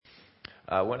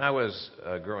When I was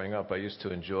growing up, I used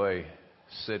to enjoy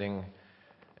sitting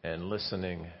and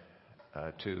listening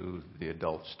to the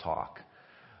adults talk.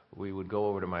 We would go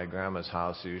over to my grandma's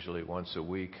house usually once a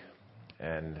week,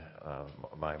 and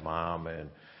my mom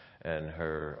and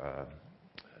her,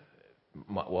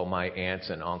 my aunts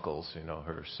and uncles,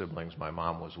 her siblings. My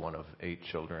mom was one of 8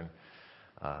 children,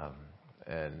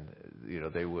 and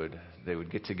they would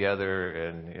get together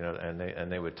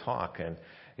and they would talk, and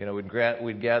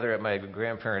we'd gather at my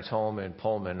grandparents' home in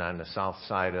Pullman on the south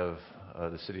side of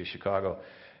the city of Chicago.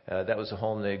 That was the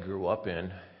home they grew up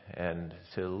in, and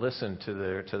to listen to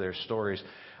their stories,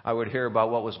 I would hear about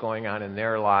what was going on in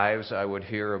their lives. I would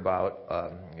hear about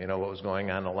what was going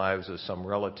on in the lives of some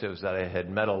relatives that I had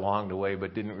met along the way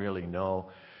but didn't really know,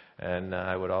 and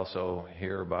I would also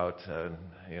hear about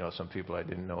some people I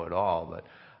didn't know at all. But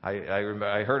I remember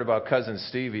I heard about Cousin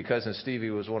Stevie. Cousin Stevie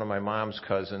was one of my mom's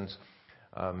cousins.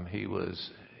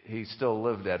 He still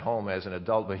lived at home as an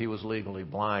adult, but he was legally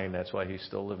blind. That's why he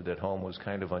still lived at home. It was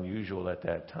kind of unusual at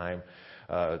that time,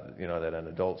 that an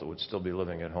adult would still be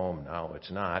living at home. Now it's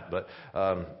not. But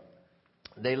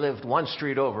they lived one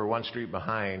street over, one street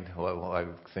behind, well, I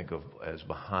think of as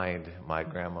behind my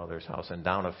grandmother's house, and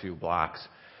down a few blocks.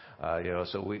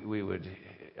 So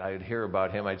I'd hear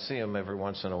about him. I'd see him every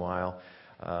once in a while.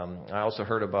 I also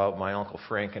heard about my Uncle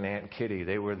Frank and Aunt Kitty.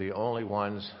 They were the only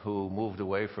ones who moved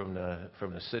away from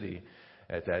the city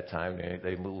at that time.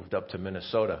 They moved up to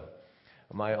Minnesota.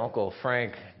 My Uncle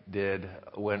Frank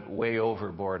went way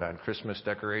overboard on Christmas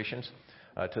decorations,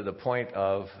 to the point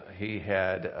of he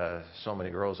had so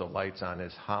many rows of lights on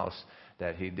his house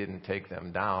that he didn't take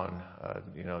them down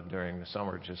during the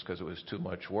summer just because it was too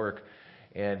much work.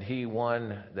 And he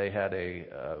won. They had a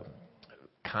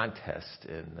contest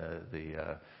in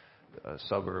the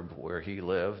suburb where he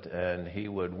lived, and he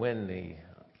would win the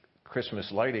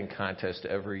Christmas lighting contest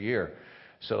every year.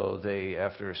 So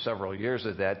after several years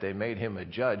of that, they made him a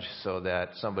judge so that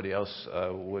somebody else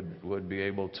would be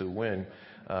able to win,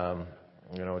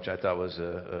 which I thought was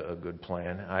a good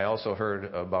plan. I also heard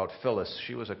about Phyllis.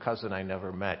 She was a cousin I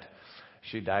never met.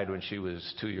 She died when she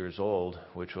was 2 years old,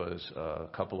 which was a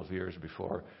couple of years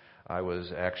before I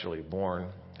was actually born.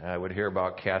 I would hear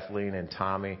about Kathleen and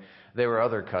Tommy. They were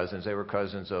other cousins. They were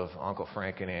cousins of Uncle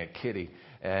Frank and Aunt Kitty.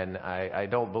 And I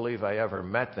don't believe I ever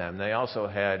met them. They also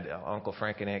had, Uncle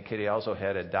Frank and Aunt Kitty also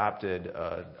had adopted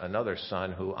another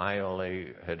son who I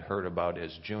only had heard about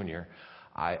as Junior.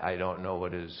 I don't know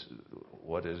what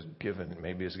his given,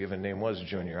 maybe his given name was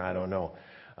Junior. I don't know.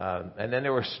 And then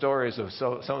there were stories of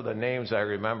some of the names I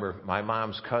remember. My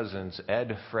mom's cousins,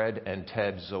 Ed, Fred, and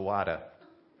Ted Zawada.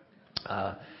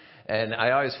 And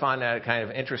I always found that kind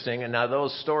of interesting. And now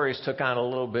those stories took on a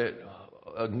little bit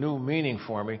of new meaning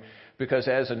for me, because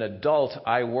as an adult,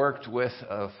 I worked with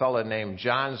a fella named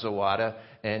John Zawada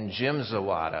and Jim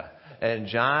Zawada. And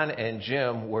John and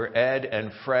Jim were Ed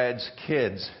and Fred's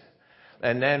kids.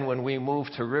 And then when we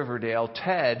moved to Riverdale,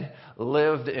 Ted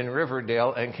lived in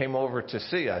Riverdale and came over to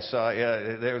see us. So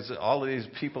there's all of these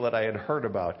people that I had heard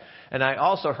about. And I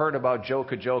also heard about Joe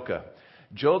Kajoka.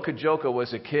 Joe Kajoka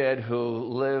was a kid who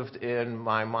lived in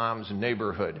my mom's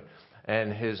neighborhood,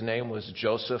 and his name was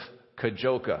Joseph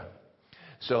Kajoka.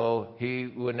 So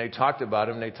when they talked about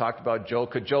him, they talked about Joe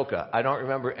Kajoka. I don't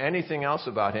remember anything else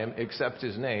about him except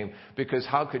his name, because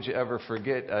how could you ever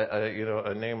forget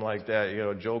a name like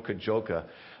that, Joe Kajoka?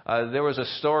 There was a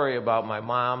story about my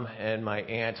mom and my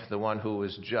aunt, the one who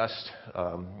was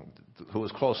who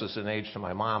was closest in age to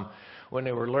my mom, when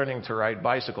they were learning to ride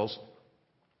bicycles.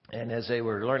 And as they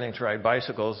were learning to ride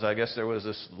bicycles, I guess there was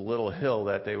this little hill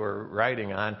that they were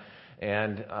riding on,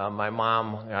 and my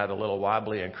mom got a little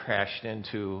wobbly and crashed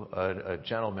into a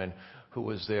gentleman who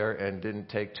was there and didn't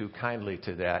take too kindly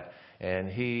to that. And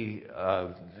he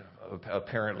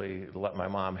apparently let my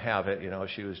mom have it.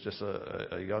 She was just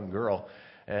a young girl,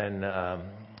 and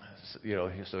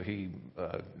so he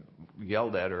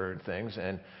yelled at her and things.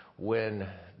 And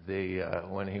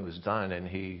when he was done and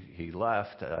he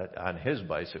left on his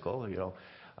bicycle,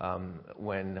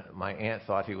 when my aunt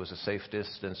thought he was a safe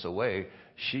distance away,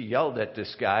 she yelled at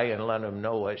this guy and let him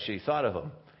know what she thought of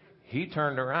him. He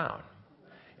turned around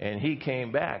and he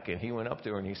came back and he went up to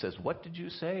her and he says, "What did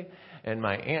you say?" And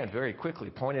my aunt very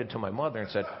quickly pointed to my mother and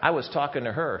said, "I was talking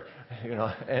to her,"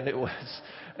 and it was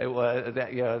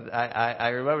that, I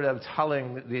remember them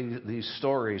telling these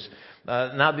stories.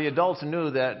 Now the adults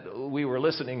knew that we were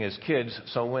listening as kids,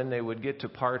 so when they would get to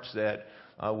parts that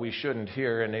we shouldn't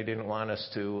hear and they didn't want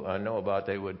us to know about,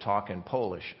 they would talk in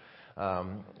Polish.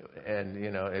 And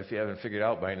if you haven't figured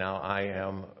out by now, I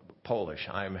am Polish.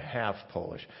 I'm half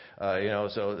Polish.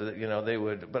 They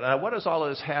would. But what does all of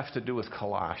this have to do with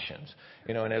Colossians?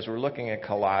 And as we're looking at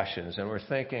Colossians and we're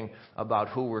thinking about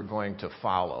who we're going to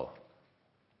follow,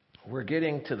 we're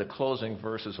getting to the closing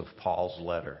verses of Paul's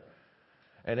letter.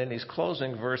 And in these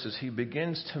closing verses, he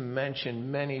begins to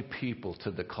mention many people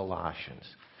to the Colossians.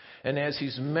 And as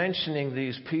he's mentioning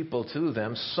these people to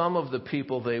them, some of the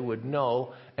people they would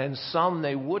know and some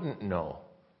they wouldn't know.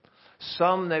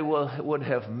 Some they would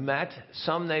have met,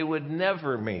 some they would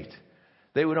never meet.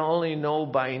 They would only know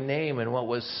by name and what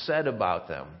was said about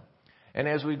them. And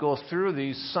as we go through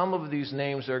these, some of these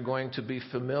names are going to be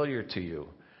familiar to you.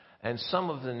 And some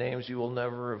of the names you will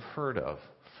never have heard of.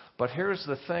 But here's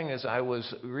the thing, as I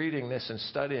was reading this and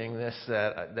studying this,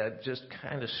 that just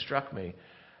kind of struck me.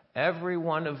 Every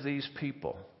one of these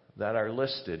people that are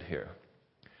listed here,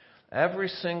 every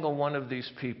single one of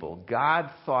these people, God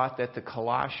thought that the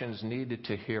Colossians needed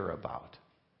to hear about.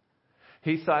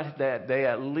 He thought that they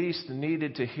at least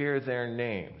needed to hear their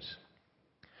names.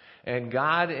 And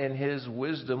God, in His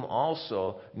wisdom,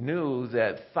 also knew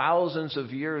that thousands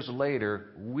of years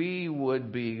later, we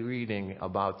would be reading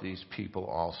about these people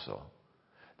also.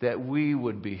 That we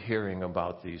would be hearing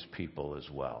about these people as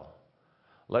well.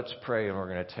 Let's pray, and we're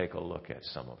going to take a look at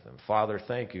some of them. Father,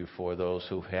 thank you for those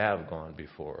who have gone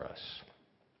before us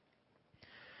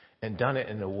and done it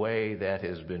in a way that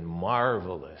has been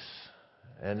marvelous,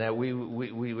 and that we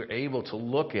were able to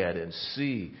look at and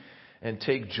see and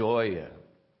take joy in.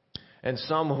 And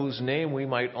some whose name we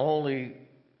might only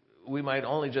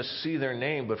just see their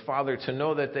name, but Father, to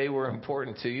know that they were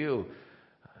important to you,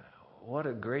 what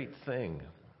a great thing.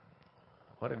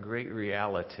 What a great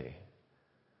reality.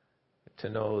 To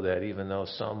know that even though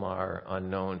some are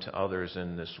unknown to others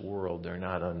in this world, they're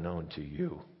not unknown to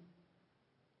you.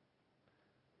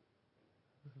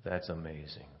 That's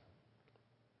amazing.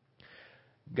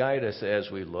 Guide us as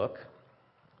we look.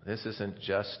 This isn't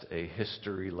just a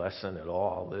history lesson at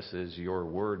all. This is your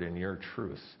word and your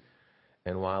truth.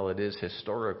 And while it is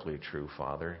historically true,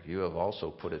 Father, you have also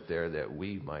put it there that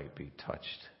we might be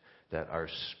touched, that our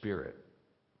spirit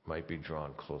might be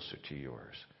drawn closer to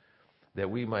yours. That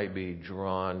we might be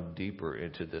drawn deeper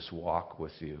into this walk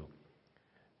with you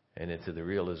and into the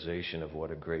realization of what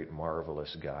a great,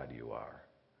 marvelous God you are.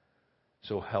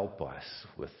 So help us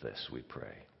with this, we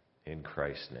pray. In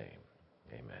Christ's name,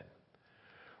 amen.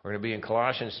 We're going to be in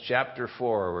Colossians chapter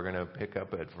 4. We're going to pick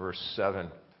up at verse 7.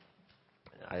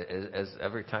 As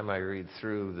every time I read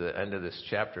through the end of this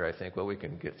chapter, I think, well, we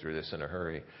can get through this in a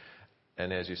hurry.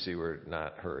 And as you see, we're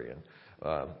not hurrying.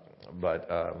 But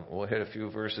we'll hit a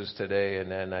few verses today, and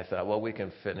then I thought, well, we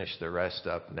can finish the rest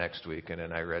up next week. And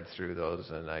then I read through those,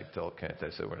 and I told Kent,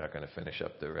 I said, we're not going to finish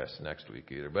up the rest next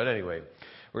week either. But anyway,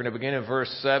 we're going to begin in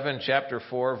verse 7, chapter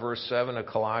 4, verse 7 of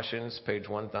Colossians, page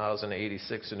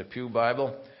 1086 in the Pew Bible.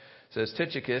 It says,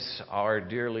 Tychicus, our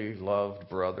dearly loved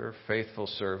brother, faithful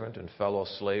servant, and fellow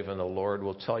slave in the Lord,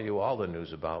 will tell you all the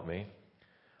news about me.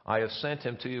 I have sent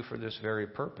him to you for this very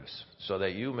purpose, so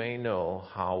that you may know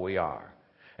how we are,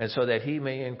 and so that he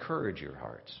may encourage your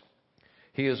hearts.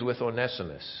 He is with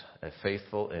Onesimus, a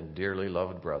faithful and dearly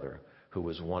loved brother, who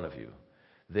is one of you.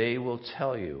 They will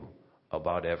tell you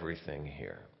about everything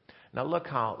here. Now look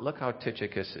how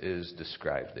Tychicus is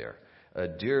described there. A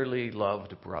dearly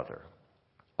loved brother,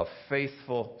 a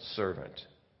faithful servant,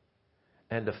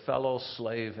 and a fellow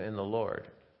slave in the Lord.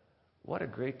 What a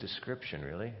great description,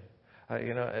 really.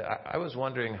 I was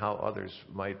wondering how others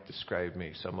might describe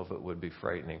me. Some of it would be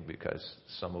frightening because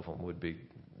some of them would be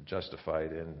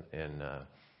justified in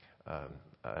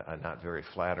a not very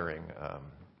flattering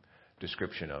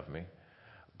description of me.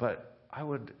 But I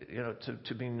would,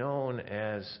 to be known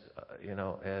as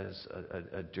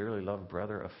a dearly loved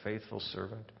brother, a faithful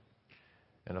servant,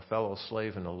 and a fellow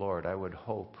slave in the Lord, I would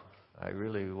hope,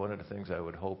 one of the things I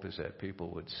would hope is that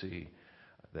people would see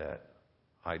that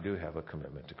I do have a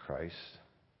commitment to Christ.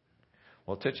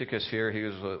 Well, Tychicus here, he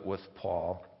was with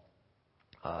Paul,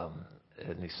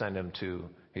 and he sent him to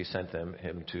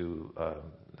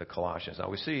the Colossians. Now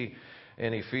we see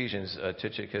in Ephesians,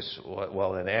 Tychicus,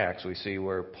 in Acts, we see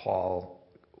where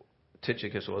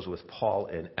Tychicus was with Paul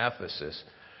in Ephesus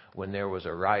when there was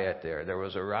a riot there. There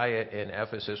was a riot in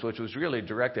Ephesus, which was really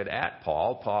directed at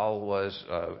Paul. Paul was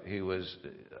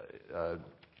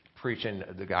preaching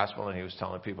the gospel, and he was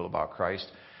telling people about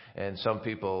Christ. And some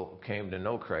people came to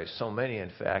know Christ. So many,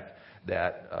 in fact,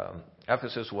 that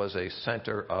Ephesus was a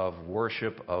center of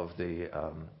worship of the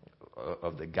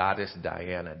goddess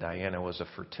Diana. Diana was a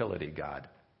fertility god.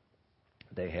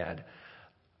 They had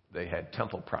they had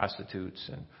temple prostitutes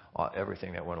and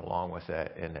everything that went along with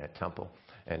that in that temple.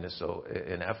 And so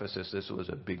in Ephesus, this was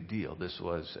a big deal. This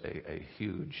was a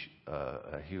huge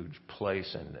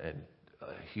place and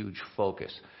a huge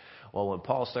focus. Well, when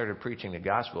Paul started preaching the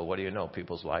gospel, what do you know?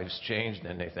 People's lives changed,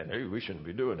 and they said, "Hey, we shouldn't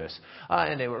be doing this,"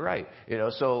 and they were right.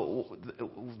 So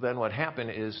then what happened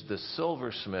is the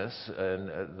silversmiths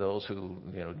and those who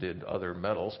did other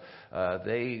metals,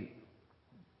 they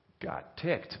got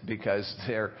ticked because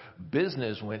their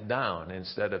business went down.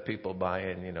 Instead of people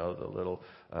buying, the little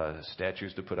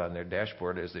statues to put on their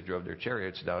dashboard as they drove their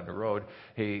chariots down the road,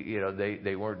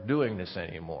 they weren't doing this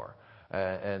anymore.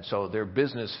 And so their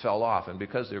business fell off. And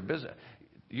because their business,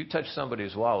 you touch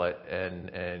somebody's wallet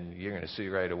and you're going to see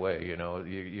right away, you're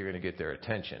going to get their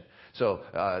attention. So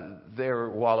their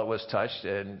wallet was touched,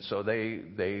 and so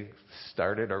they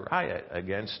started a riot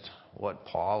against what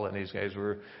Paul and these guys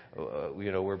were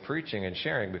preaching and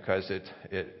sharing, because it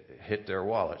hit their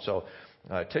wallet. So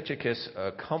Tychicus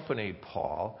accompanied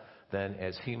Paul then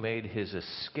as he made his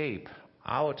escape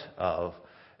out of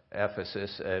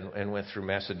Ephesus and went through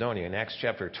Macedonia. In Acts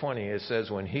chapter 20, it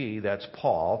says when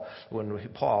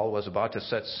Paul was about to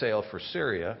set sail for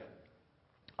Syria,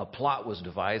 a plot was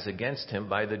devised against him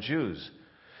by the Jews.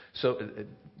 So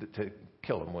to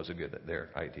kill him was their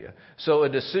idea. So a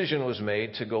decision was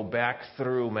made to go back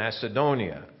through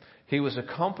Macedonia. He was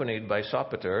accompanied by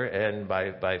Sopater and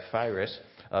by Pyrrhus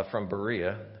from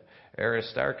Berea,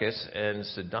 Aristarchus and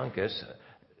Sidonchus.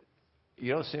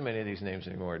 You don't see many of these names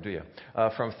anymore, do you?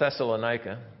 From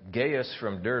Thessalonica, Gaius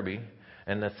from Derbe,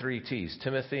 and the 3 T's,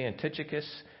 Timothy and Tychicus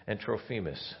and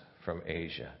Trophimus from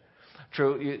Asia.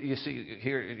 True, you see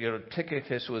here,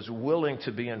 Tychicus was willing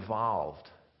to be involved.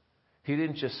 He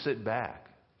didn't just sit back.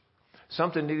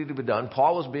 Something needed to be done.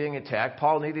 Paul was being attacked.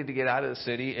 Paul needed to get out of the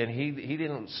city, and he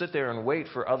didn't sit there and wait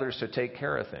for others to take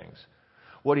care of things.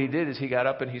 What he did is he got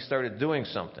up and he started doing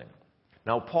something.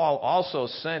 Now, Paul also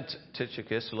sent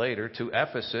Tychicus later to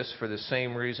Ephesus for the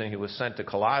same reason he was sent to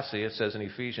Colossae. It says in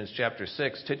Ephesians chapter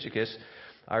 6, Tychicus,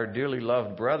 our dearly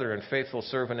loved brother and faithful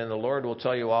servant in the Lord, will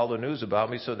tell you all the news about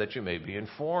me so that you may be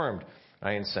informed.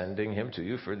 I am sending him to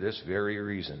you for this very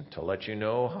reason, to let you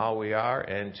know how we are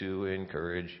and to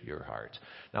encourage your hearts.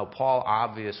 Now, Paul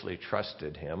obviously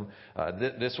trusted him.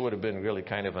 This would have been really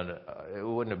kind of it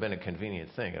wouldn't have been a convenient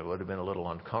thing. It would have been a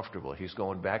little uncomfortable. He's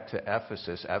going back to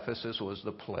Ephesus. Ephesus was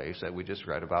the place that we just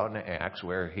read about in Acts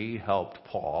where he helped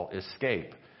Paul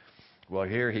escape. Well,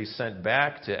 here he's sent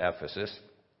back to Ephesus,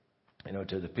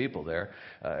 to the people there,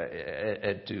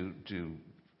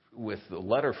 with the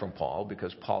letter from Paul,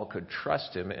 because Paul could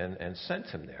trust him and sent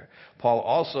him there. Paul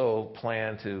also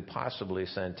planned to possibly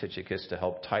send Tychicus to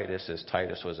help Titus, as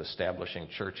Titus was establishing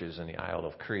churches in the Isle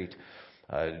of Crete.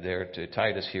 There to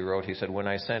Titus he wrote, he said, when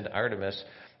I send Artemas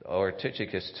or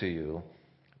Tychicus to you,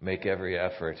 make every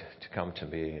effort to come to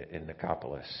me in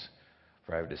Nicopolis,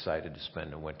 for I've decided to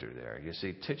spend the winter there. You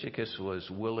see, Tychicus was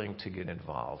willing to get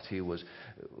involved. He was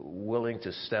willing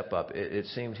to step up. It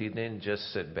seemed he didn't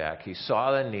just sit back. He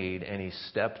saw the need and he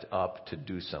stepped up to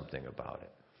do something about it.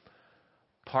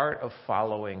 Part of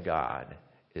following God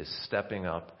is stepping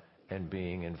up and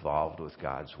being involved with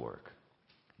God's work.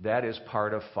 That is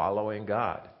part of following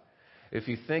God. If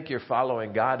you think you're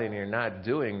following God and you're not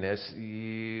doing this,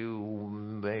 you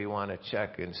may want to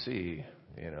check and see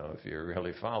if you're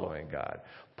really following God.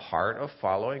 Part of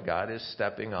following God is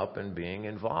stepping up and being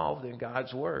involved in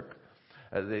God's work.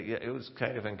 It was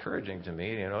kind of encouraging to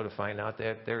me, to find out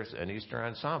that there's an Easter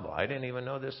ensemble. I didn't even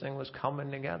know this thing was coming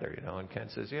together, And Ken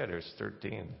says, yeah, there's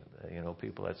 13,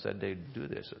 people that said they'd do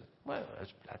this. Well,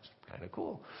 that's kind of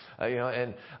cool,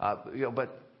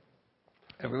 but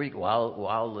every week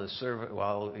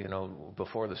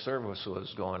before the service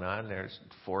was going on, there's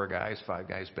 5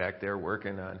 guys back there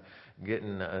working on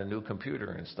getting a new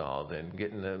computer installed and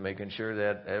making sure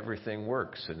that everything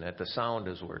works and that the sound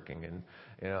is working, and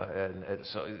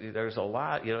so there's a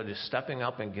lot, just stepping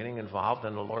up and getting involved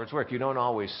in the Lord's work. You don't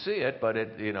always see it, but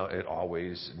it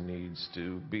always needs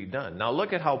to be done. Now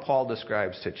look at how Paul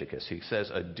describes Tychicus. He says,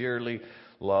 a dearly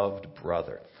loved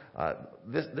brother.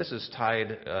 This is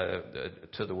tied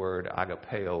to the word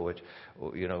agapeo, which,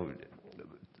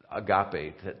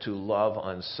 agape, to love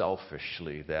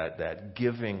unselfishly, that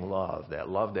giving love, that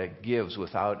love that gives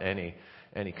without any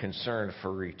concern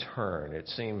for return. It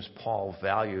seems Paul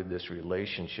valued this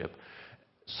relationship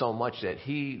so much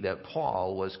that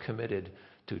Paul was committed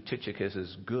to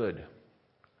Tychicus' good,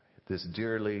 this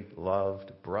dearly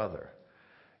loved brother.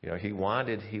 He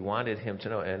wanted him to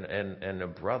know, and a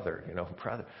brother,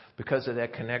 because of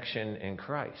that connection in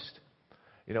Christ.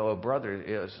 A brother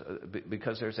is,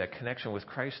 because there's that connection with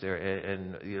Christ there,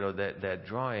 and that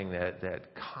drawing,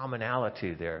 that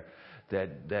commonality there,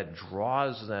 that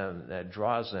draws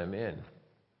them in.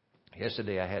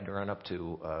 Yesterday I had to run up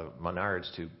to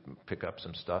Menards to pick up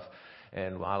some stuff,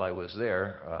 and while I was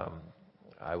there,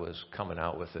 I was coming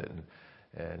out with it,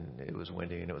 and it was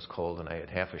windy and it was cold, and I had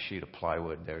half a sheet of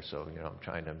plywood there, so I'm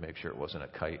trying to make sure it wasn't a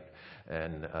kite,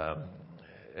 and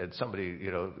somebody,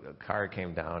 a car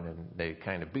came down and they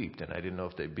kind of beeped, and I didn't know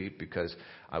if they beeped because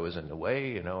I was in the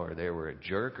way, or they were a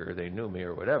jerk, or they knew me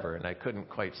or whatever, and I couldn't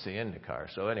quite see in the car.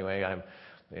 So anyway,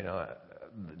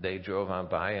 they drove on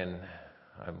by, and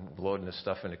I'm loading the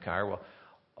stuff in the car. Well,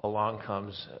 along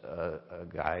comes a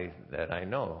guy that I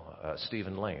know,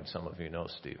 Stephen Lane. Some of you know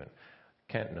Stephen.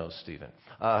 Kent knows Stephen.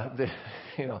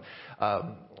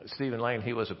 Stephen Lane,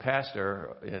 he was a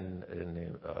pastor in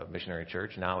the missionary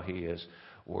church. Now he is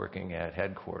working at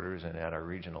headquarters and at our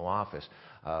regional office.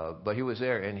 But he was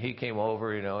there, and he came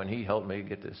over, and he helped me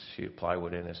get this sheet of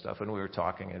plywood in and stuff, and we were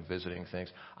talking and visiting things.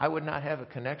 I would not have a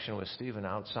connection with Stephen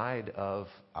outside of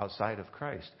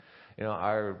Christ.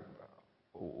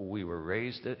 We were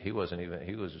raised it. He was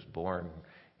born.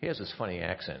 He has this funny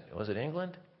accent. Was it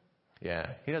England?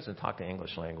 Yeah, he doesn't talk the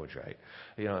English language right.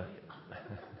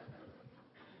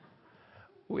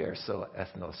 We are so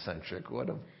ethnocentric. What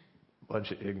a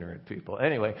bunch of ignorant people.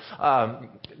 Anyway, I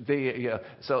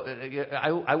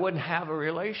wouldn't have a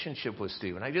relationship with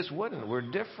Stephen. I just wouldn't. We're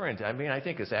different. I mean, I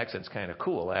think his accent's kind of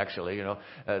cool, actually.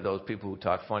 Those people who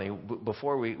talk funny.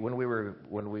 When we were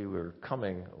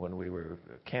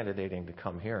candidating to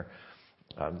come here,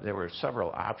 there were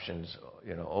several options,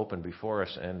 open before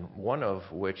us, and one of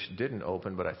which didn't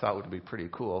open, but I thought would be pretty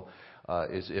cool,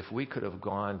 is if we could have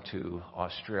gone to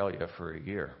Australia for a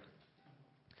year.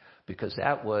 Because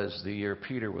that was the year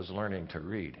Peter was learning to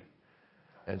read.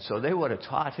 And so they would have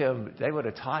taught him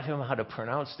how to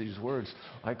pronounce these words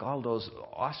like all those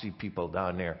Aussie people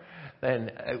down there.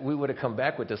 And we would have come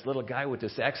back with this little guy with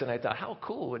this accent. I thought, how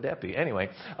cool would that be? Anyway,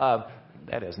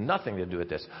 that has nothing to do with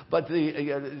this. But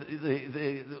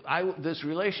this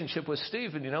relationship with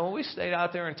Stephen, we stayed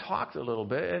out there and talked a little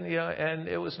bit, and and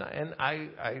it was not, and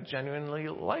I genuinely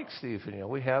like Stephen.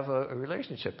 We have a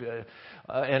relationship,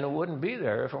 and it wouldn't be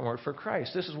there if it weren't for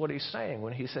Christ. This is what he's saying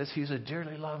when he says he's a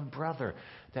dearly loved brother.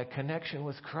 That connection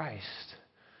with Christ.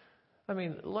 I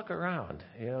mean, look around.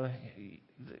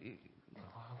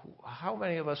 How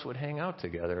many of us would hang out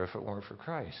together if it weren't for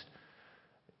Christ?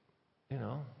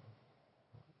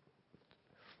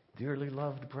 Dearly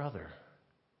loved brother.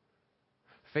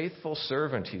 Faithful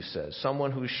servant, he says.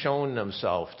 Someone who's shown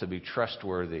themselves to be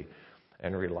trustworthy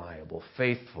and reliable.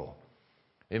 Faithful.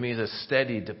 It means a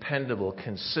steady, dependable,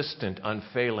 consistent,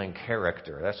 unfailing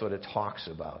character. That's what it talks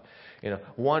about.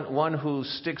 One who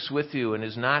sticks with you and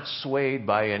is not swayed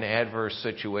by an adverse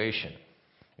situation.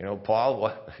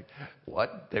 Paul,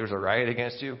 what? There's a riot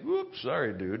against you? Oops,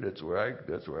 sorry, dude. That's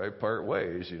where I part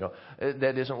ways.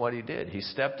 That isn't what he did. He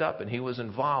stepped up and he was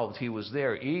involved. He was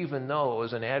there, even though it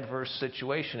was an adverse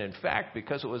situation. In fact,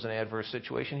 because it was an adverse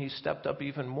situation, he stepped up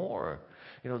even more.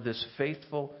 This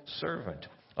faithful servant,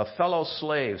 a fellow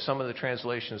slave. Some of the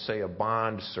translations say a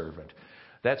bond servant.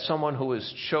 That's someone who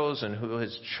has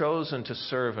chosen to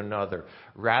serve another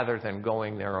rather than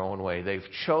going their own way. They've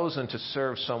chosen to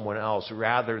serve someone else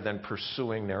rather than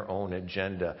pursuing their own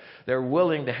agenda. They're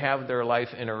willing to have their life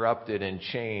interrupted and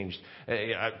changed.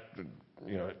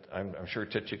 I'm sure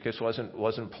Tychicus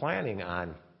wasn't planning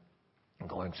on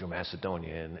going through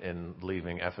Macedonia and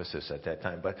leaving Ephesus at that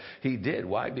time. But he did.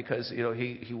 Why? Because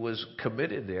he was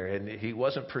committed there and he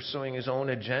wasn't pursuing his own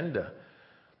agenda.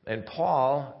 And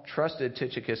Paul trusted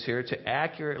Tychicus here to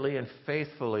accurately and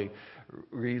faithfully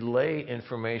relay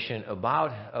information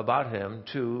about him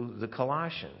to the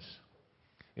Colossians.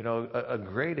 A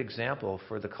great example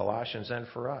for the Colossians and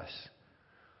for us.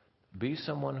 Be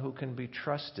someone who can be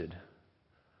trusted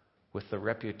with the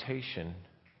reputation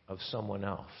of someone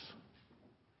else.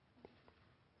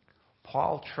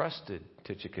 Paul trusted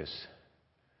Tychicus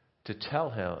to tell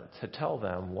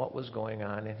them what was going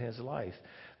on in his life.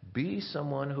 Be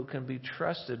someone who can be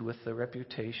trusted with the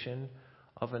reputation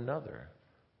of another.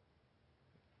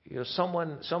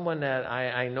 Someone that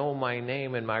I know my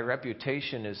name and my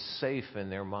reputation is safe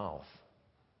in their mouth.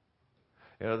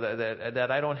 That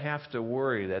I don't have to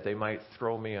worry that they might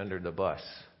throw me under the bus.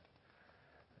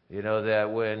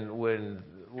 That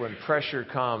when pressure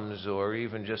comes, or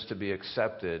even just to be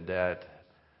accepted, that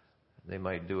they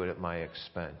might do it at my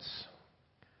expense.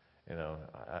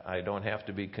 I don't have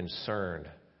to be concerned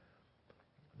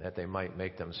that they might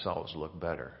make themselves look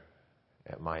better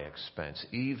at my expense,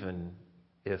 even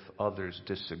if others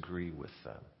disagree with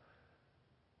them.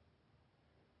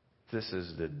 This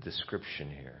is the description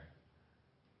here.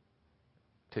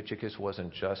 Tychicus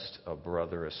wasn't just a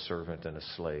brother, a servant, and a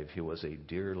slave. He was a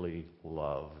dearly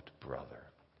loved brother.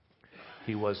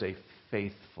 He was a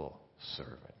faithful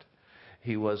servant.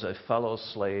 He was a fellow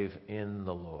slave in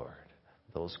the Lord.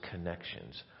 Those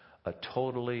connections. A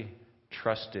totally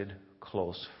trusted,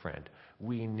 close friend.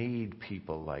 We need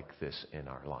people like this in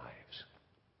our lives.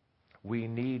 We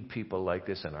need people like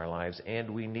this in our lives,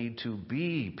 and we need to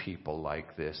be people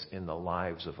like this in the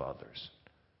lives of others.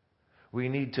 We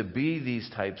need to be these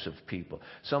types of people.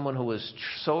 Someone who is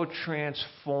so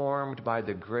transformed by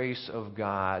the grace of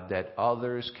God that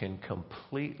others can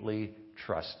completely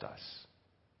trust us.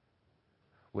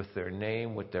 With their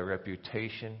name, with their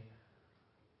reputation,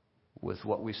 with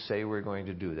what we say we're going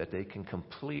to do, that they can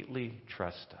completely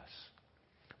trust us.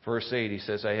 Verse 8, he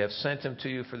says, I have sent him to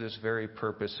you for this very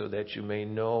purpose, so that you may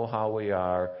know how we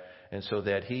are, and so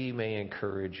that he may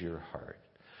encourage your heart.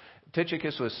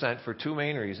 Tychicus was sent for two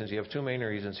main reasons. You have two main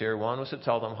reasons here. One was to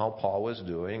tell them how Paul was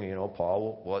doing. You know,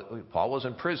 Paul was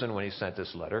in prison when he sent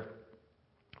this letter.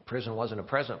 Prison wasn't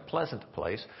a pleasant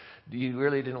place. You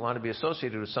really didn't want to be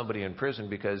associated with somebody in prison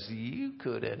because you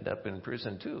could end up in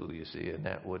prison too, you see, and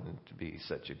that wouldn't be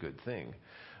such a good thing.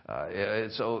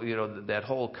 So, you know, that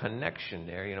whole connection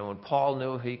there, you know, and Paul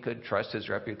knew he could trust his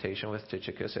reputation with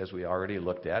Tychicus, as we already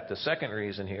looked at. The second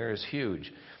reason here is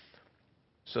huge,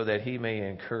 so that he may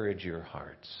encourage your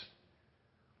hearts.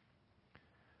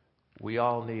 We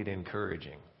all need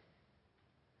encouraging.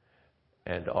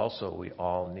 And also, we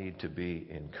all need to be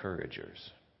encouragers.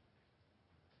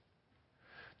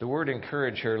 The word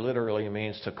encourage here literally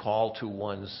means to call to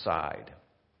one's side.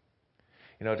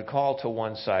 You know, to call to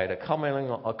one side, a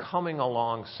coming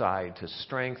alongside, to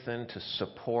strengthen, to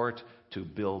support, to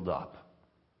build up.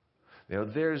 You know,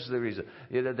 there's the reason.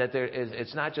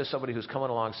 It's not just somebody who's coming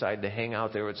alongside to hang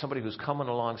out there. It's somebody who's coming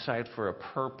alongside for a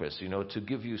purpose, you know, to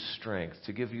give you strength,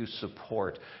 to give you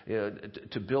support, you know,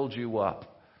 to build you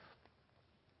up.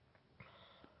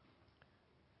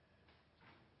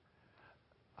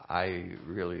 I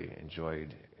really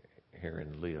enjoyed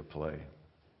hearing Leah play.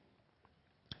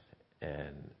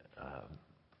 And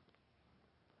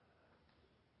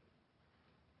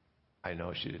I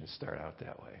know she didn't start out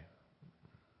that way.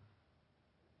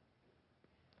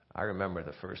 I remember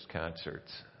the first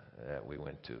concerts that we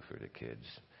went to for the kids.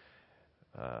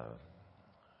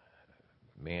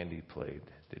 Mandy played.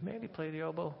 Did Mandy play the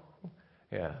oboe?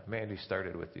 Yeah, Mandy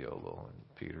started with the oboe,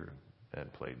 and Peter then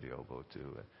played the oboe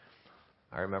too.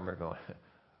 I remember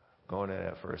going to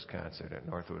that first concert at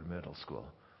Northwood Middle School.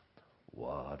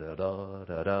 Wa da da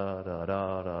da da da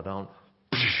da da dum,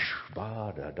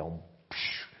 ba da dum,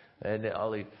 and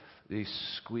all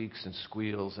these squeaks and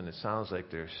squeals, and it sounds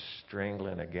like they're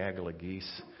strangling a gaggle of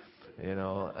geese, you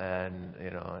know,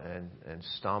 and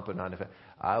stomping on the.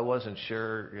 I wasn't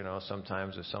sure, you know,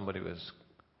 sometimes if somebody was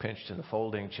pinched in the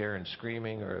folding chair and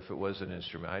screaming, or if it was an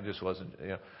instrument. I just wasn't, you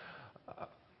know.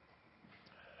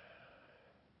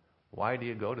 Why do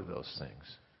you go to those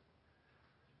things?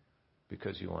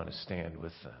 Because you want to stand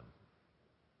with them.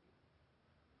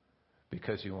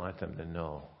 Because you want them to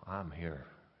know, I'm here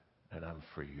and I'm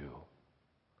for you.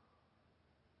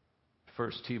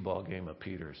 First T-ball game of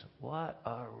Peter's. What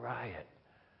a riot.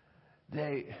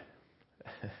 I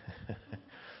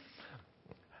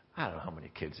don't know how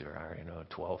many kids there are, you know,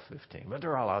 12, 15, but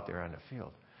they're all out there on the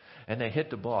field. And they hit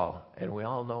the ball, and we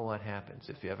all know what happens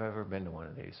if you've ever been to one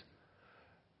of these.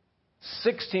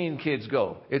 16 kids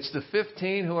go. It's the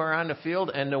 15 who are on the field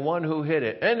and the one who hit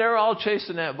it. And they're all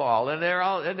chasing that ball. And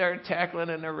they're tackling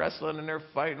and they're wrestling and they're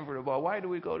fighting for the ball. Why do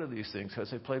we go to these things?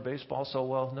 Because they play baseball so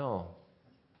well? No.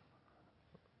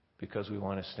 Because we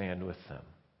want to stand with them.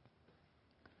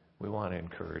 We want to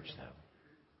encourage them.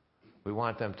 We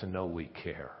want them to know we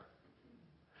care.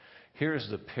 Here's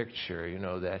the picture, you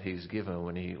know, that he's given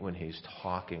when he's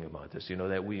talking about this. You know,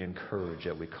 that we encourage,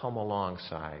 that we come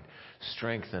alongside,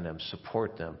 strengthen them,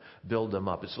 support them, build them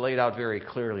up. It's laid out very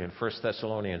clearly in 1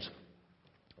 Thessalonians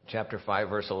chapter 5,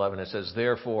 verse 11. It says,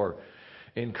 therefore,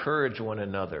 encourage one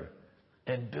another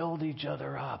and build each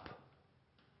other up.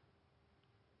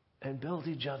 And build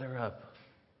each other up,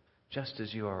 just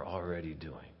as you are already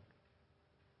doing.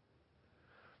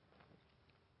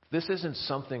 This isn't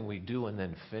something we do and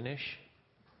then finish.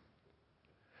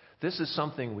 This is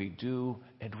something we do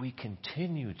and we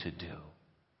continue to do.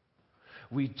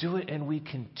 We do it and we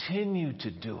continue to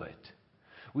do it.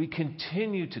 We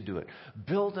continue to do it.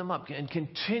 Build them up and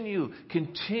continue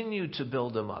to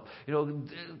build them up. You know,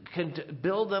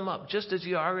 build them up just as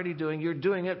you're already doing. You're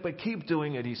doing it, but keep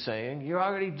doing it, he's saying. You're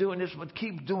already doing this, but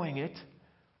keep doing it.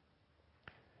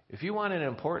 If you want an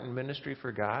important ministry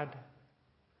for God,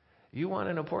 You want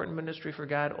an important ministry for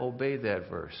God? Obey that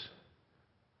verse.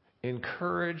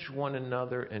 Encourage one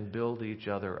another and build each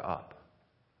other up.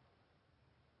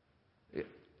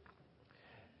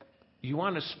 You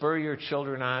want to spur your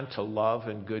children on to love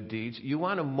and good deeds? You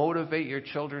want to motivate your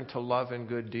children to love and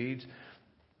good deeds?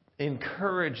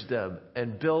 Encourage them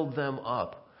and build them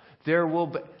up. There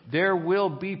will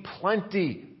be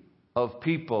plenty of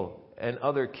people and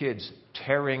other kids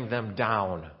tearing them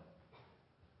down.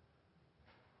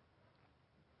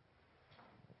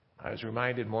 I was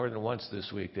reminded more than once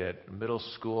this week that middle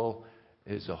school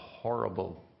is a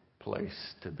horrible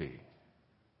place to be.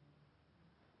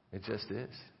 It just is.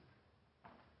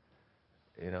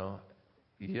 You know,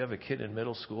 you have a kid in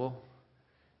middle school,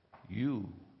 you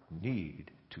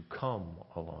need to come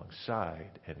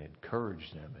alongside and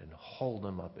encourage them and hold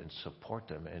them up and support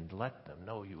them and let them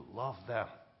know you love them.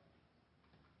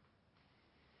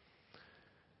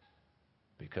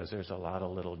 Because there's a lot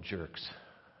of little jerks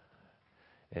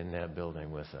in that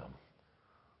building with them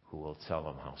who will tell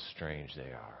them how strange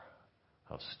they are,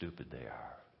 how stupid they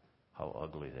are, how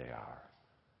ugly they are.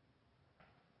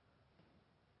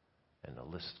 And the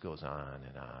list goes on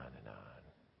and on and on.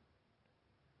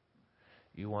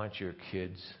 You want your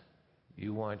kids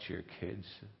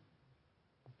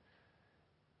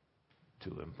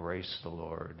to embrace the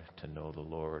Lord, to know the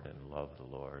Lord and love the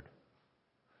Lord,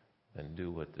 then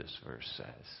do what this verse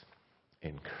says.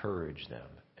 Encourage them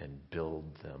and build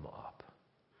them up.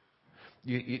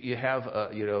 You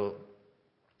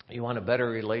want a better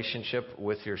relationship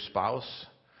with your spouse,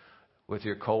 with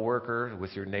your coworker,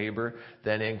 with your neighbor,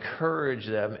 then encourage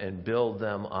them and build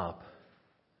them up.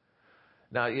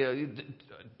 Now,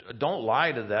 don't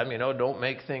lie to them, don't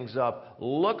make things up.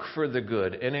 Look for the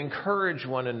good and encourage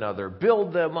one another.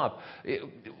 Build them up.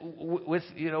 With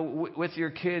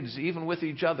your kids, even with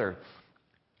each other.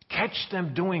 Catch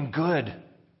them doing good.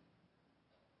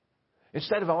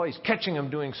 Instead of always catching them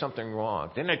doing something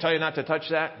wrong. Didn't I tell you not to touch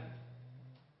that?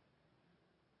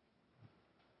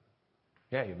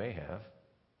 Yeah, you may have.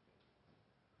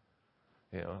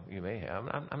 You may have.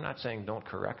 I'm not saying don't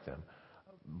correct them.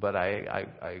 But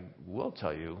I will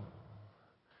tell you,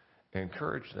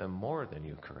 encourage them more than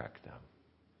you correct them.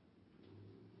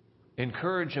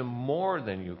 Encourage them more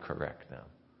than you correct them.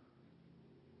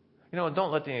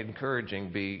 Don't let the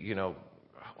encouraging be,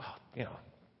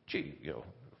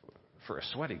 for a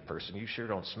sweaty person, you sure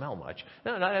don't smell much.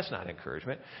 No, that's not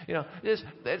encouragement.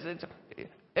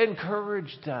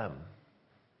 Encourage them.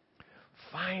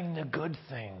 Find the good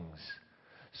things.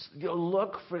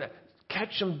 Look for that.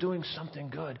 Catch them doing something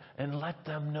good and let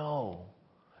them know.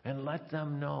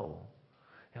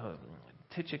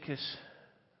 Tychicus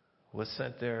was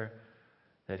sent there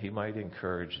that he might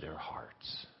encourage their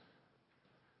hearts.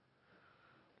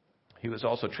 He was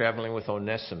also traveling with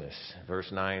Onesimus. Verse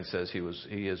 9 says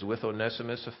he is with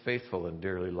Onesimus, a faithful and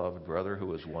dearly loved brother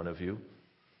who is one of you.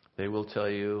 They will tell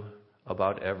you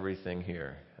about everything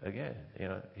here. Again,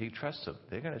 he trusts them.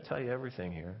 They're going to tell you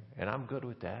everything here, and I'm good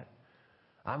with that.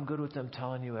 I'm good with them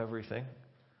telling you everything.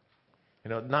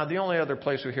 Now the only other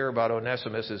place we hear about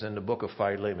Onesimus is in the book of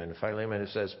Philemon. Philemon, it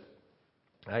says,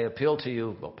 I appeal to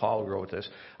you, Paul wrote this,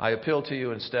 I appeal to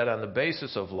you instead on the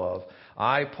basis of love.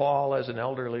 I, Paul, as an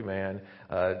elderly man,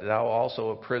 now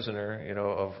also a prisoner,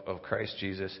 of Christ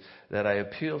Jesus, that I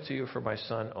appeal to you for my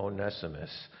son Onesimus.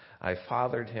 I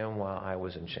fathered him while I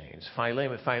was in chains.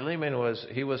 Philemon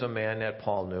was a man that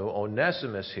Paul knew.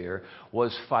 Onesimus here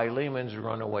was Philemon's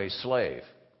runaway slave.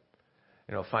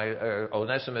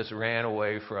 Onesimus ran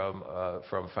away from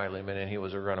Philemon, and he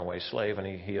was a runaway slave,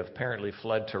 and he apparently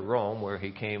fled to Rome, where he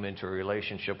came into a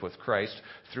relationship with Christ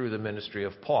through the ministry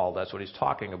of Paul. That's what he's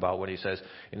talking about when he says,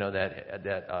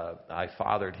 that I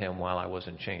fathered him while I was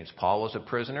in chains. Paul was a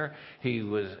prisoner. He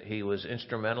was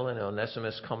instrumental in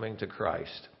Onesimus coming to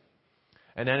Christ.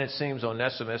 And then it seems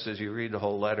Onesimus, as you read the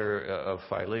whole letter of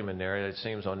Philemon there, it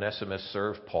seems Onesimus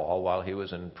served Paul while he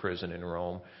was in prison in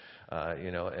Rome.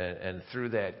 And through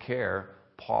that care,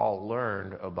 Paul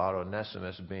learned about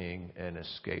Onesimus being an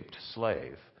escaped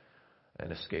slave.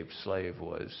 An escaped slave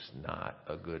was not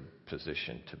a good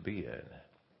position to be in.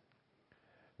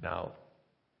 Now,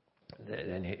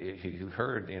 and he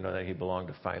heard, that he belonged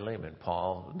to Philemon.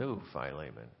 Paul knew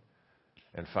Philemon.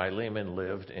 And Philemon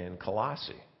lived in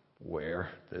Colossae, where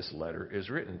this letter is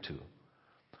written to.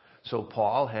 So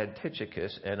Paul had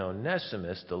Tychicus and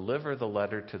Onesimus deliver the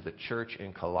letter to the church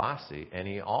in Colossae, and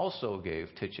he also gave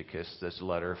Tychicus this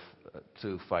letter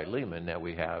to Philemon that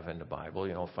we have in the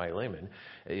Bible, Philemon,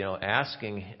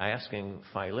 asking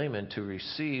Philemon to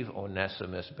receive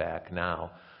Onesimus back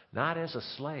now, not as a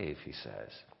slave, he says,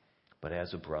 but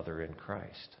as a brother in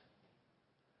Christ.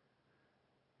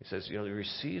 He says,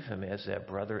 receive him as that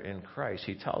brother in Christ.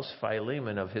 He tells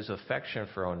Philemon of his affection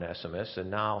for Onesimus and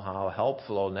now how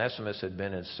helpful Onesimus had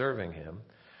been in serving him.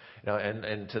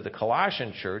 And to the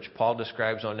Colossian church, Paul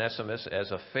describes Onesimus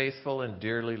as a faithful and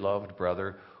dearly loved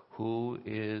brother who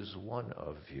is one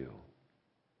of you.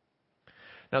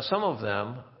 Now, some of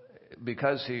them,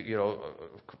 because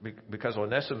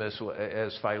Onesimus,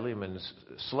 as Philemon's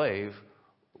slave,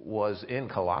 was in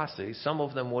Colossae, some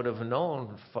of them would have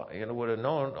known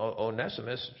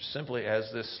Onesimus simply as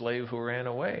this slave who ran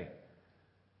away.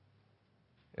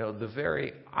 The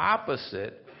very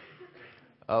opposite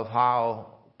of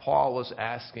how Paul was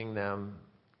asking them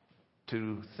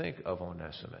to think of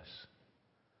Onesimus.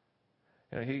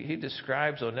 He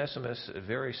describes Onesimus a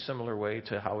very similar way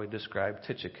to how he described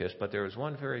Tychicus, but there is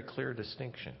one very clear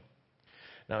distinction.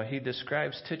 Now, he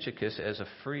describes Tychicus as a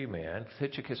free man.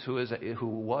 Tychicus, who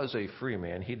was a free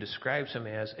man, he describes him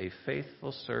as a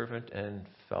faithful servant and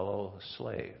fellow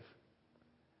slave.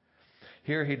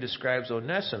 Here he describes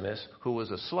Onesimus, who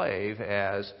was a slave,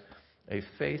 as a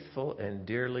faithful and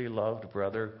dearly loved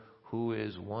brother who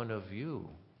is one of you.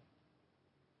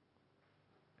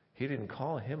 He didn't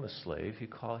call him a slave.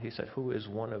 He said, who is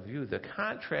one of you. The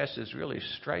contrast is really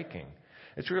striking.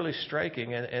 It's really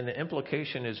striking, and the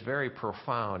implication is very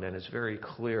profound, and it's very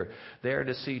clear. They are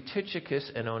to see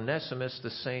Tychicus and Onesimus the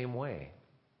same way.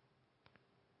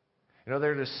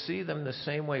 They're to see them the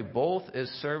same way, both as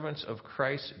servants of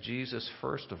Christ Jesus,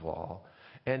 first of all,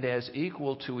 and as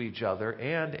equal to each other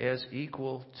and as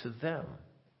equal to them.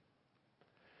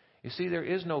 You see, there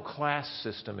is no class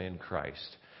system in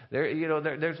Christ.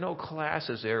 There's no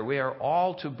classes there. We are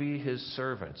all to be his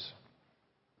servants.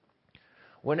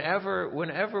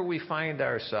 Whenever we find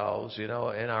ourselves, in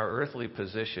our earthly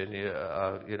position,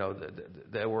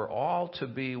 that we're all to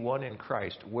be one in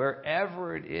Christ.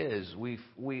 Wherever it is,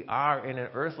 we are in an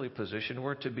earthly position.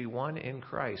 We're to be one in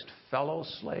Christ, fellow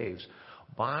slaves,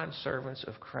 bond servants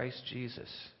of Christ Jesus.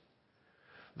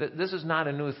 This is not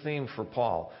a new theme for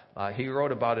Paul. He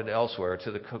wrote about it elsewhere.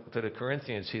 To the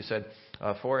Corinthians, he said,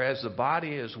 for as the body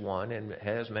is one and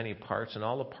has many parts, and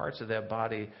all the parts of that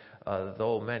body,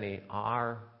 though many,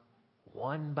 are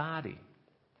one body.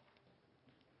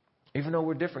 Even though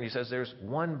we're different, he says there's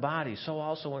one body, so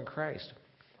also in Christ.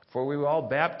 For we were all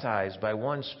baptized by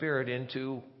one Spirit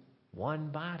into one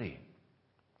body.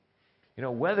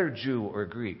 Whether Jew or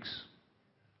Greeks,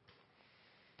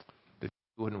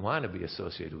 wouldn't want to be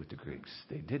associated with the Greeks.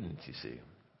 They didn't, you see.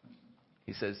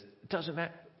 He says, it doesn't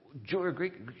matter, Jew or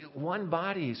Greek, one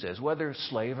body, he says, whether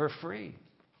slave or free.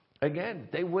 Again,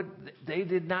 they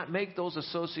did not make those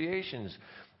associations.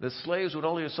 The slaves would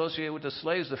only associate with the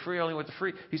slaves, the free only with the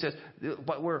free. He says,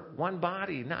 but we're one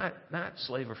body, not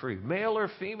slave or free, male or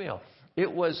female. There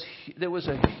was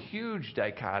a huge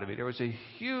dichotomy. There was a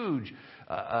huge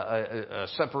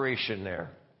separation there.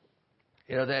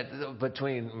 That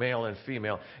between male and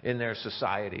female in their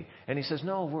society. And he says,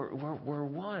 no, we're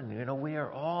one. We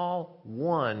are all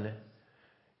one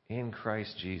in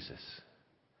Christ Jesus.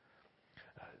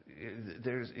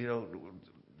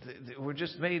 We're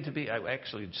just made to be. I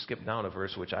actually skipped down a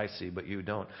verse, which I see, but you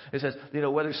don't. It says,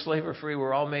 whether slave or free,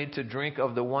 we're all made to drink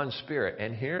of the one Spirit.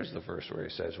 And here's the verse where he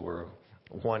says we're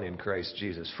one in Christ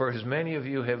Jesus. For as many of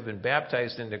you have been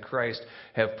baptized into Christ,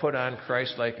 have put on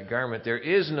Christ like a garment. There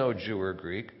is no Jew or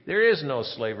Greek. There is no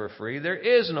slave or free. There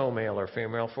is no male or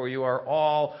female, for you are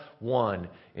all one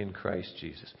in Christ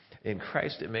Jesus. In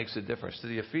Christ, it makes a difference. To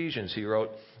the Ephesians, he wrote,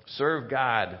 serve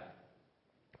God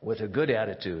with a good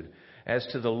attitude as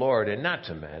to the Lord and not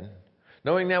to men,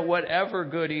 knowing that whatever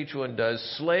good each one does,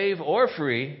 slave or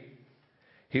free,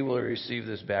 he will receive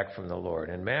this back from the Lord.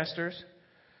 And masters,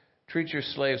 treat your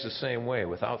slaves the same way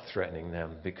without threatening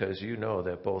them, because you know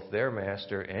that both their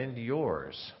master and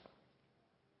yours,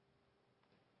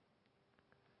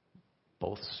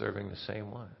 both serving the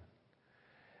same one,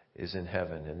 is in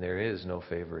heaven, and there is no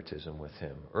favoritism with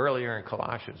him. Earlier in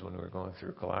Colossians, when we were going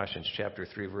through Colossians chapter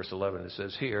 3, verse 11, it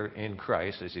says here, in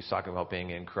Christ, as he's talking about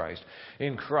being in Christ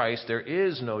there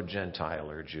is no Gentile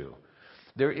or Jew.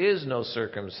 There is no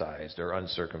circumcised or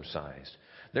uncircumcised.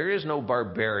 There is no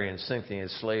barbarian, Scythian,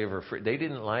 slave or free. They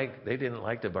didn't like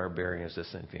the barbarians, the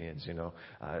Scythians,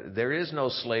 There is no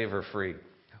slave or free.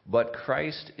 But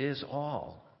Christ is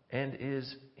all and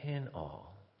is in all.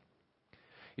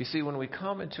 You see, when we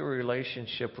come into a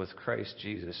relationship with Christ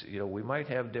Jesus, we might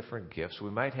have different gifts.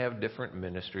 We might have different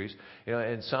ministries.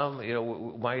 And some,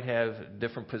 might have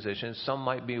different positions. Some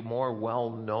might be more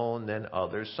well-known than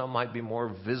others. Some might be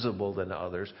more visible than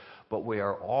others. But we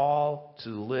are all to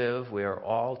live, we are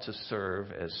all to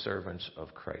serve as servants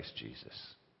of Christ Jesus.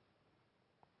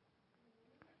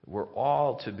 We're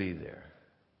all to be there.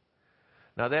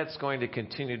 Now that's going to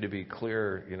continue to be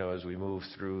clear, as we move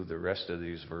through the rest of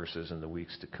these verses in the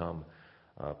weeks to come.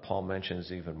 Paul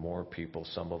mentions even more people,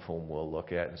 some of whom we'll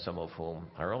look at and some of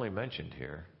whom are only mentioned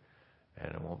here.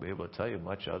 And I won't be able to tell you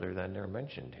much other than they're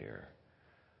mentioned here.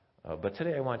 But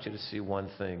today I want you to see one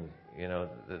thing,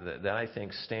 that I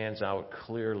think stands out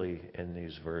clearly in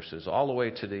these verses, all the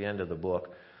way to the end of the book,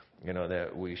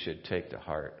 that we should take to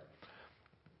heart.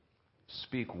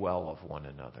 Speak well of one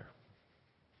another.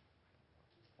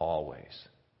 Always.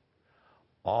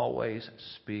 Always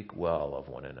speak well of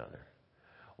one another.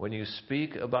 When you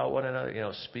speak about one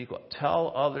another, speak well.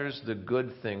 Tell others the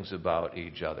good things about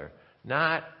each other,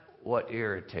 not what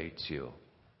irritates you.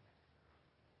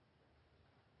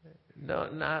 No,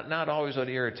 not always what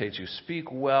irritates you.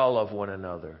 Speak well of one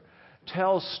another.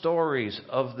 Tell stories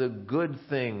of the good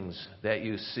things that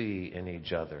you see in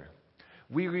each other.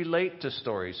 We relate to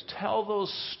stories. Tell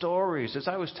those stories. As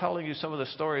I was telling you some of the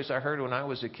stories I heard when I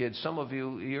was a kid, some of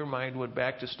you, your mind went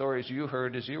back to stories you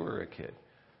heard as you were a kid.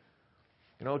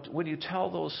 When you tell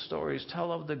those stories,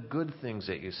 tell of the good things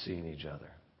that you see in each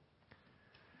other.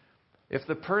 If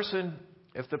the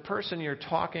person you're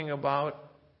talking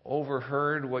about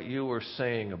overheard what you were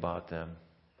saying about them,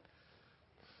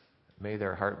 may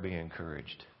their heart be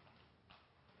encouraged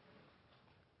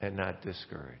and not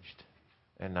discouraged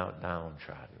and not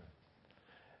downtrodden.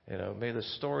 May the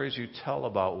stories you tell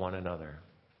about one another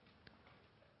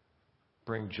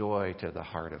bring joy to the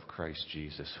heart of Christ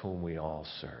Jesus, whom we all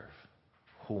serve,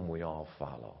 whom we all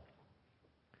follow.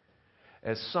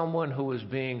 As someone who is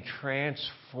being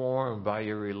transformed by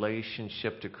your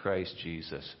relationship to Christ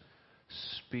Jesus,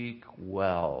 speak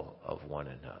well of one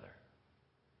another.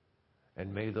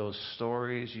 And may those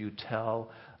stories you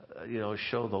tell,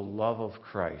 show the love of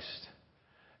Christ.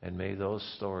 And may those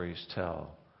stories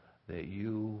tell that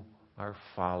you are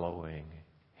following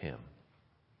Him.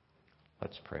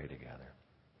 Let's pray together.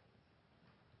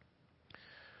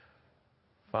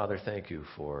 Father, thank you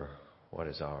for what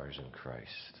is ours in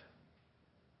Christ.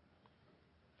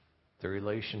 The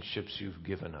relationships you've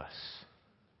given us.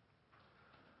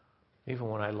 Even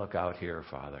when I look out here,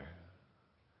 Father,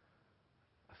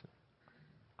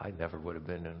 I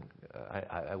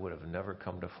would have never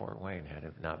come to Fort Wayne had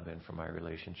it not been for my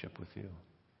relationship with you.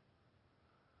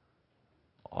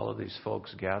 All of these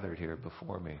folks gathered here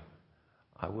before me,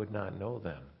 I would not know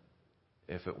them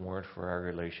if it weren't for our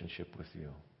relationship with you.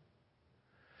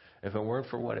 If it weren't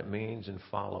for what it means in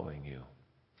following you.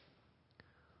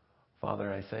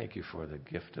 Father, I thank you for the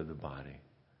gift of the body.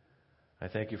 I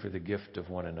thank you for the gift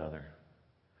of one another.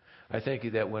 I thank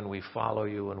you that when we follow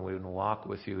you and we walk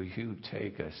with you, you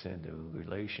take us into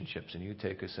relationships and you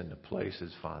take us into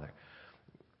places, Father,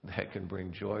 that can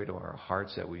bring joy to our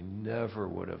hearts that we never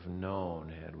would have known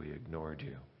had we ignored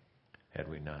you, had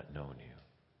we not known you.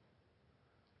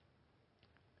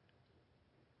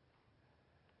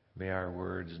 May our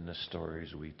words and the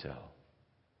stories we tell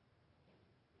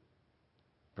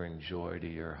bring joy to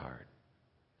your heart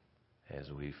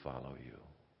as we follow you.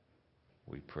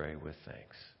 We pray with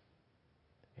thanks.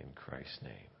 In Christ's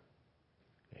name.